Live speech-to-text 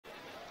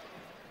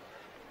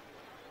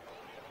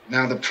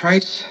Now, the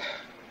price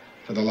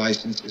for the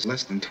license is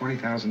less than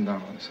 $20,000,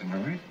 am I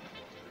right?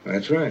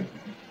 That's right.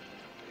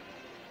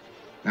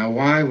 Now,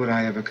 why would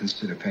I ever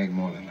consider paying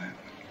more than that?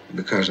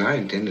 Because I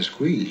intend to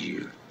squeeze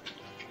you.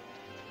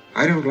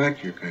 I don't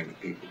like your kind of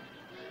people.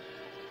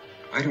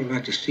 I don't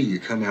like to see you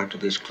come out to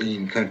this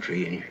clean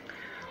country in your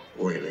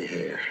oily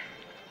hair,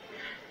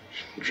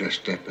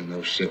 dressed up in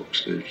those silk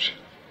suits.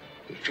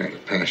 You try to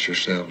pass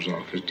yourselves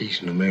off as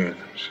decent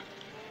Americans.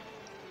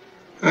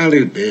 I'll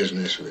do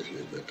business with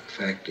you, but the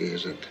fact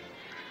is that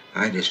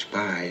I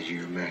despise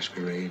your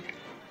masquerade,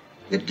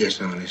 the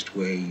dishonest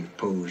way you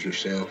pose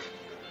yourself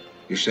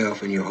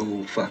and your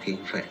whole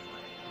fucking family.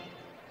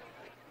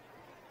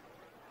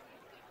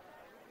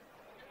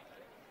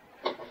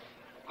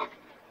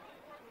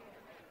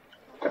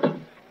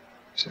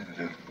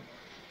 Senator,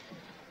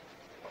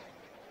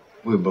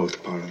 we're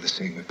both part of the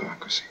same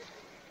hypocrisy.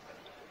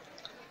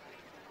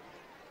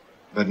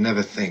 But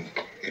never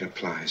think it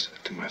applies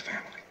to my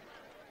family.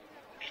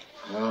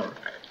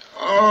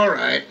 All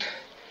right.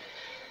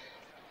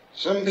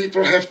 Some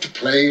people have to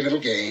play little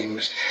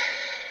games.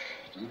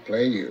 You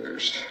play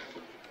yours.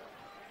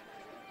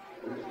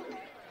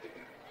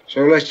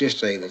 So let's just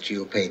say that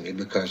you'll pay me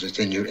because it's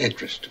in your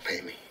interest to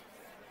pay me.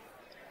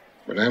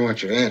 But I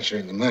want you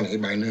answering the money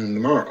by noon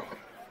tomorrow.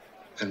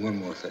 And one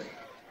more thing.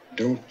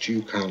 Don't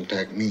you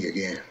contact me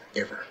again,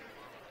 ever.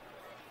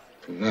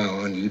 From now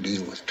on, you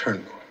deal with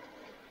Turnbull.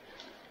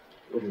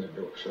 Open the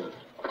door, son.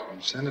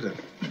 Senator,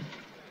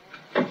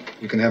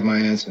 you can have my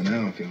answer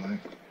now if you like.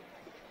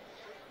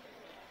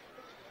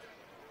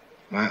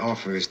 My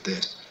offer is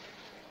this.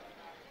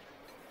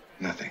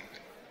 Nothing.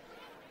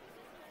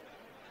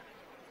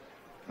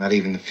 Not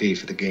even the fee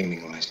for the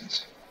gaming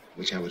license,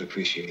 which I would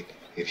appreciate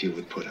if you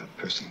would put up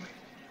personally.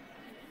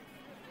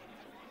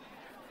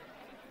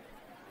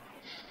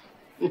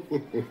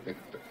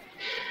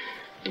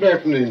 Good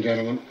afternoon,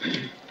 gentlemen.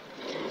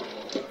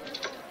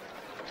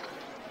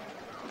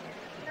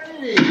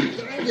 Hey,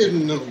 I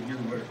didn't know you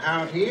were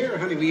out here.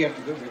 Honey, we have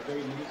to go to the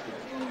train.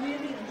 Oh, really?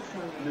 I'm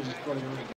sorry. Mrs. Corleone.